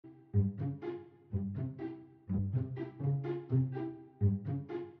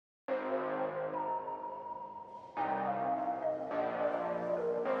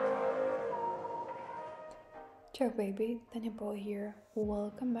Ciao baby, Tanya here.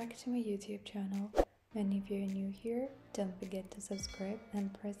 Welcome back to my YouTube channel. And if you're new here, don't forget to subscribe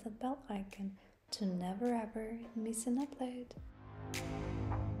and press that bell icon to never ever miss an upload.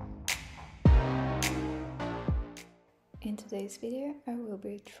 In today's video, I will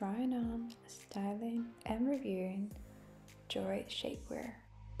be trying on, styling and reviewing Joy Shapewear.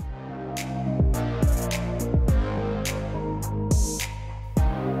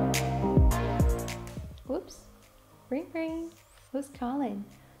 Whoops! Ring ring! Who's calling?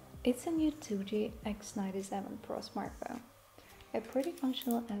 It's a new Doogee x97pro smartphone. A pretty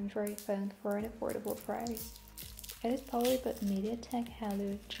functional Android phone for an affordable price. It is powered by MediaTek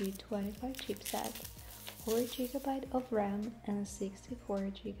Helio G25 chipset, 4GB of RAM and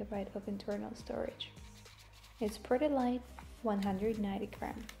 64GB of internal storage. It's pretty light, 190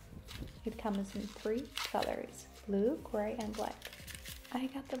 grams. It comes in 3 colors, blue, gray and black. I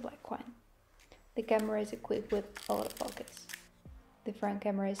got the black one. The camera is equipped with autofocus. The front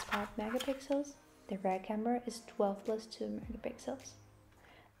camera is 5 megapixels, the rear camera is 12 plus 2 megapixels.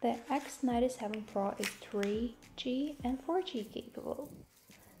 The x97pro is 3G and 4G capable.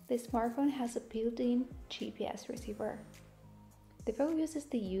 The smartphone has a built-in GPS receiver. The phone uses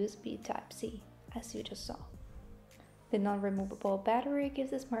the USB Type-C, as you just saw. The non-removable battery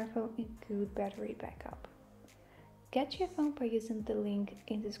gives the smartphone a good battery backup. Get your phone by using the link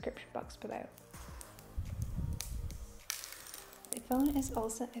in the description box below. The phone is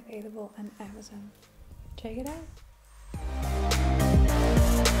also available on Amazon. Check it out!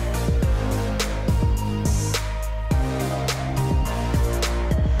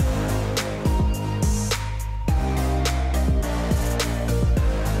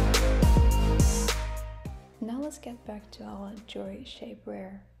 Now let's get back to our Joy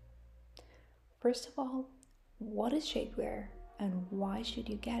Shapewear. First of all, what is shapewear and why should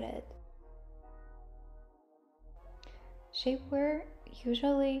you get it? Shapewear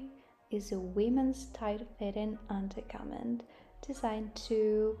usually is a women's tight-fitting undergarment designed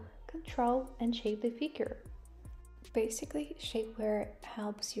to control and shape the figure. Basically, shapewear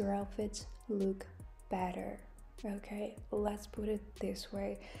helps your outfits look better. Okay, let's put it this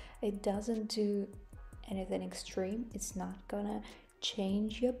way. It doesn't do anything extreme. It's not gonna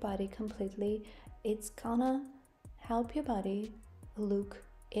change your body completely. It's gonna help your body look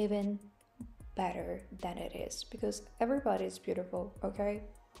even better than it is, because everybody is beautiful, okay?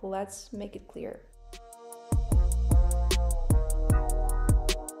 Let's make it clear.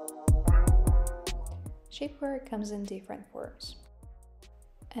 Shapewear comes in different forms,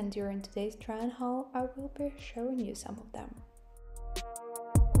 and during today's try-on haul I will be showing you some of them.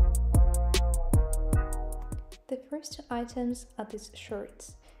 The first two items are these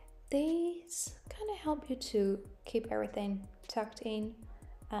shorts. These kind of help you to keep everything tucked in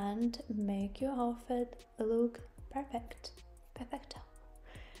and make your outfit look perfect. Perfecto.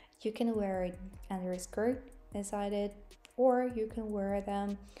 You can wear it under a skirt inside it, or you can wear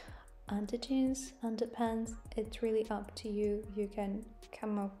them under jeans, under pants. It's really up to you. You can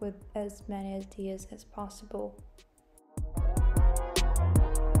come up with as many ideas as possible.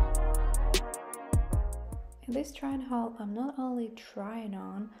 In this try-on haul, I'm not only trying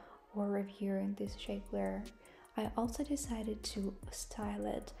on or reviewing this shapewear, I also decided to style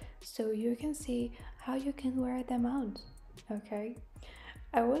it so you can see how you can wear them out, okay?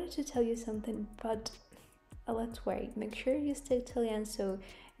 I wanted to tell you something, but let's wait. Make sure you stay till the end so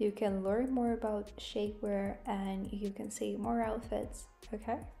you can learn more about shapewear and you can see more outfits,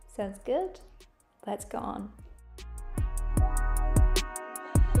 okay? Sounds good? Let's go on.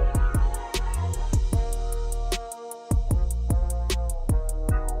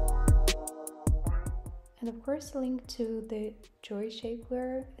 And of course, the link to the Joy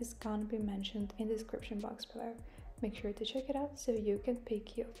Shapewear is gonna be mentioned in the description box below. Make sure to check it out so you can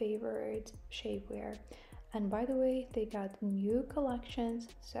pick your favorite shapewear. And by the way, they got new collections,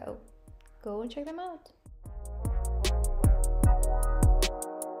 so go and check them out.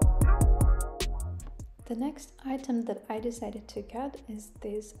 The next item that I decided to get is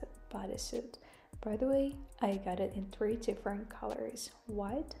this bodysuit. By the way, I got it in 3 different colors,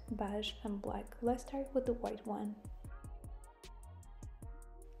 white, beige and black. Let's start with the white one.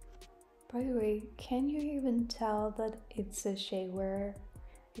 By the way, can you even tell that it's a shapewear?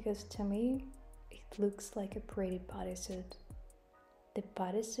 Because to me, it looks like a pretty bodysuit. The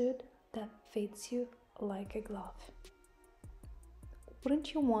bodysuit that fits you like a glove.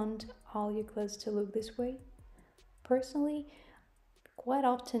 Wouldn't you want all your clothes to look this way? Personally, quite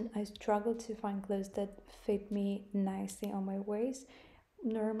often I struggle to find clothes that fit me nicely on my waist.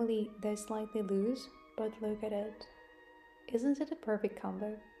 Normally they're slightly loose, but look at it. Isn't it a perfect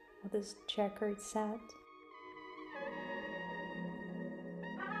combo with this checkered set?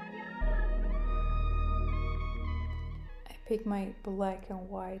 picked my black and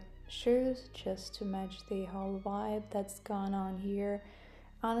white shoes just to match the whole vibe that's gone on here.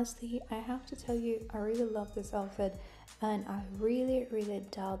 Honestly, I have to tell you, I really love this outfit, and I really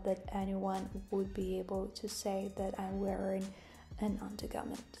doubt that anyone would be able to say that I'm wearing an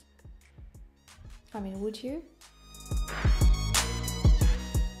undergarment. I mean, would you?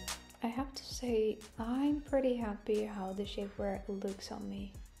 I have to say, I'm pretty happy how the shapewear looks on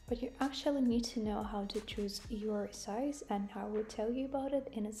me. But you actually need to know how to choose your size, and I will tell you about it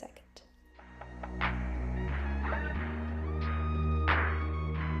in a second.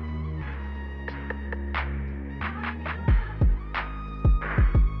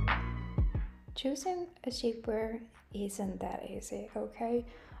 Choosing a shapewear isn't that easy, okay?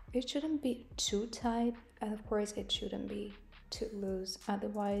 It shouldn't be too tight, and of course it shouldn't be too loose,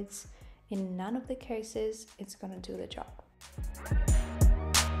 otherwise in none of the cases it's gonna do the job.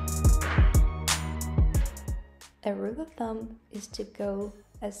 A rule of thumb is to go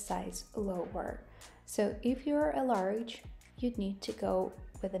a size lower. So if you're a large, you'd need to go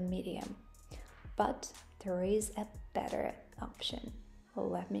with a medium. But there is a better option.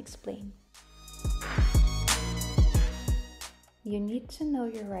 Let me explain. You need to know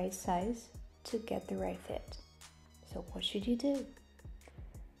your right size to get the right fit. So what should you do?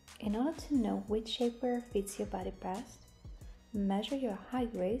 In order to know which shapewear fits your body best, measure your high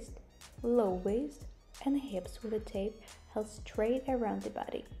waist, low waist, and hips with a tape held straight around the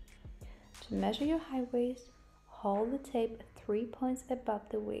body. To measure your high waist, hold the tape 3 points above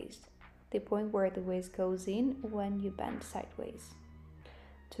the waist, the point where the waist goes in when you bend sideways.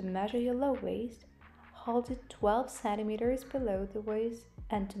 To measure your low waist, hold it 12 centimeters below the waist,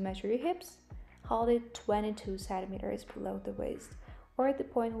 and to measure your hips, hold it 22 centimeters below the waist, or at the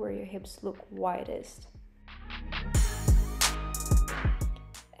point where your hips look widest.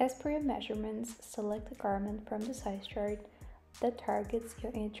 As per your measurements, select a garment from the size chart that targets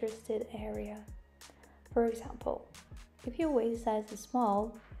your interested area. For example, if your waist size is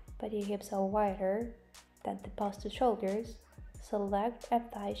small, but your hips are wider than the bust to shoulders, select a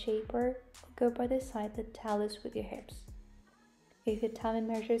thigh shaper or go by the side that tallies with your hips. If your tummy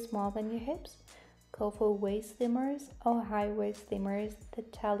measures smaller than your hips, go for waist slimmers or high waist slimmers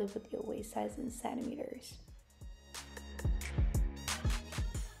that tally with your waist size in centimeters.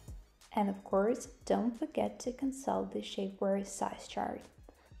 And of course, don't forget to consult the shapewear size chart.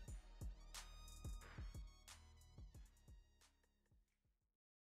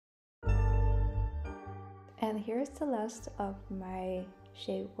 And here's the list of my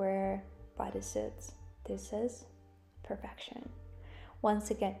shapewear bodysuits. This is perfection.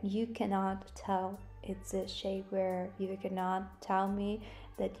 Once again, you cannot tell it's a shapewear. You cannot tell me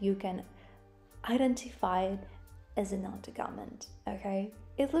that you can identify it as an undergarment, okay?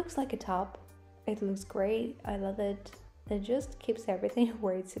 It looks like a top. It looks great. I love it. It just keeps everything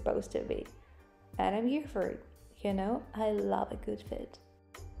where it's supposed to be. And I'm here for it. You know, I love a good fit.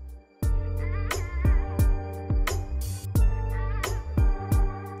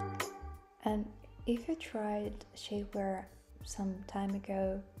 And if you tried shapewear some time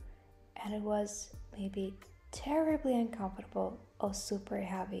ago and it was maybe terribly uncomfortable or super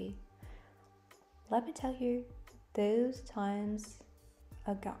heavy, let me tell you, those times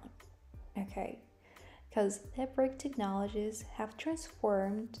are gone, okay? Because fabric technologies have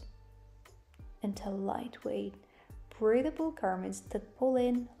transformed into lightweight, breathable garments that pull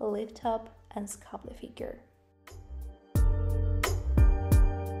in, lift up, and sculpt the figure.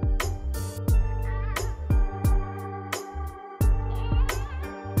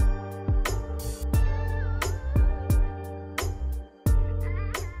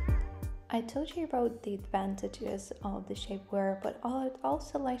 I told you about the advantages of the shapewear, but I'd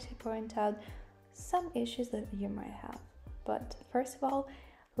also like to point out some issues that you might have. But first of all,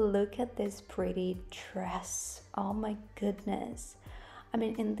 look at this pretty dress. Oh my goodness. I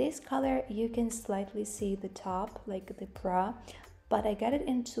mean, in this color, you can slightly see the top, like the bra, but I got it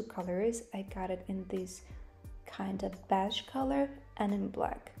in two colors. I got it in this kind of beige color and in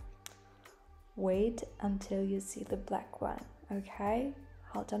black. Wait until you see the black one, okay?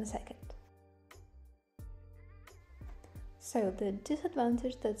 Hold on a second. So the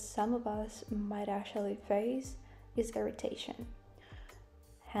disadvantage that some of us might actually face is irritation.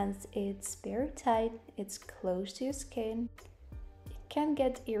 Hence, it's very tight, it's close to your skin. It can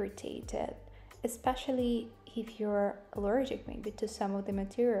get irritated, especially if you're allergic maybe to some of the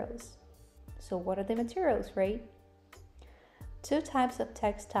materials. So what are the materials, right? Two types of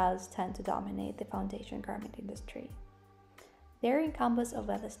textiles tend to dominate the foundation garment industry. They're encompassed of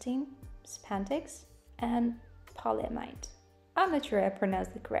elastin, spandex, and polyamide. I'm not sure I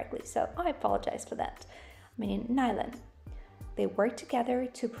pronounced it correctly, so I apologize for that. Meaning nylon. They work together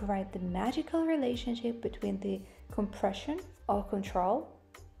to provide the magical relationship between the compression or control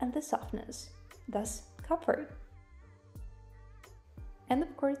and the softness, thus comfort. And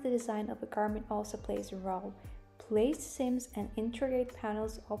of course, the design of a garment also plays a role. Placed seams and intricate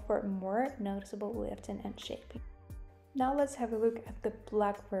panels offer more noticeable lifting and shaping. Now let's have a look at the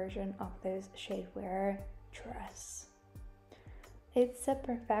black version of this shapewear dress. It's a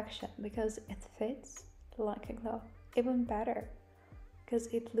perfection because it fits like a glove. Even better because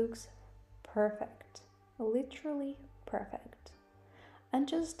it looks perfect, literally perfect. And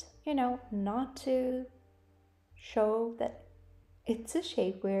just, not to show that it's a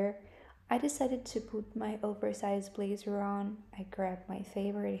shapewear, I decided to put my oversized blazer on. I grabbed my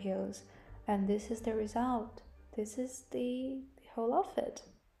favorite heels, and this is the result. This is the whole outfit.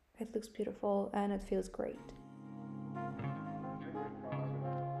 It looks beautiful and it feels great.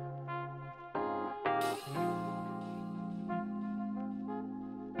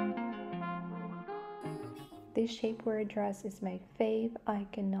 This shapewear dress is my fave. I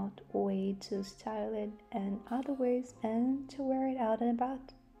cannot wait to style it in other ways and to wear it out and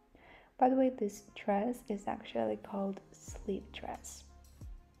about. By the way, this dress is actually called sleeve dress,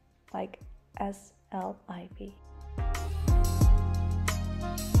 like SLIV.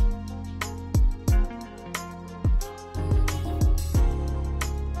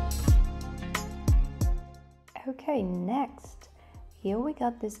 Okay, next, here we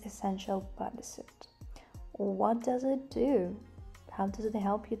got this essential bodysuit. What does it do? How does it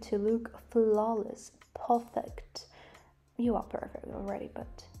help you to look flawless, perfect? You are perfect already,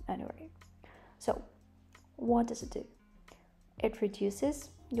 but anyway. So, what does it do? It reduces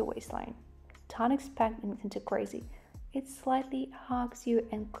your waistline. Don't expect anything too crazy. It slightly hugs you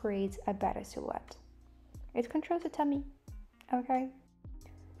and creates a better silhouette. It controls the tummy, okay?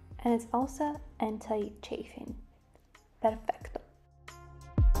 And it's also anti-chafing. Perfecto.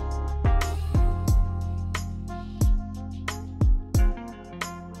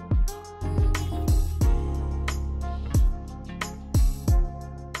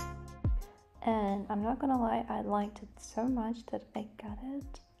 And I'm not gonna lie, I liked it so much that I got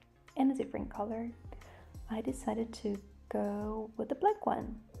it in a different color. I decided to go with the black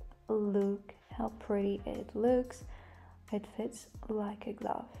one. Look how pretty it looks. It fits like a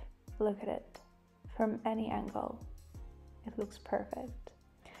glove. Look at it. From any angle, it looks perfect.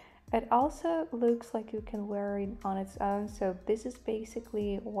 It also looks like you can wear it on its own, so this is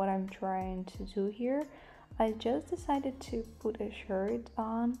basically what I'm trying to do here. I just decided to put a shirt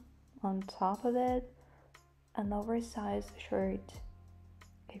on top of it, an oversized shirt.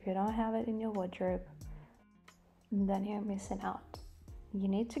 If you don't have it in your wardrobe, then you're missing out. You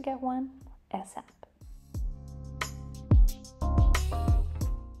need to get one ASAP.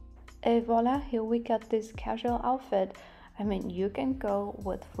 And voila, here we got this casual outfit. I mean, you can go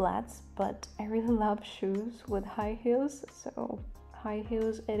with flats, but I really love shoes with high heels, so high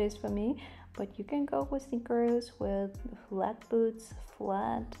heels it is for me. But you can go with sneakers, with flat boots,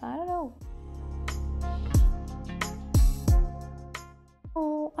 flat, I don't know.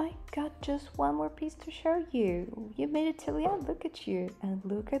 Oh, I got just one more piece to show you. You made it till the end, look at you. And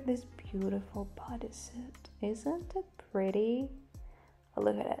look at this beautiful bodysuit. Isn't it pretty?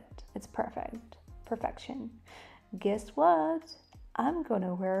 Look at it, it's perfect, perfection. Guess what? I'm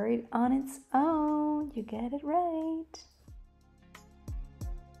gonna wear it on its own. You get it right.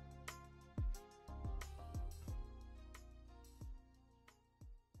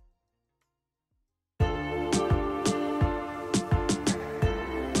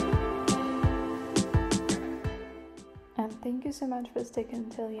 And thank you so much for sticking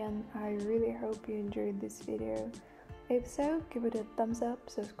till the end. I really hope you enjoyed this video. If so, give it a thumbs up,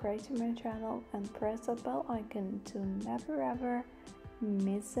 subscribe to my channel, and press the bell icon to never ever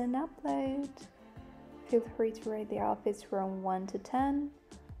miss an upload. Feel free to rate the outfits from 1 to 10,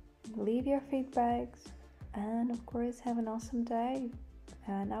 leave your feedbacks, and of course have an awesome day.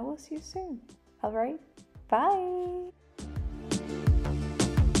 And I will see you soon. Alright, bye!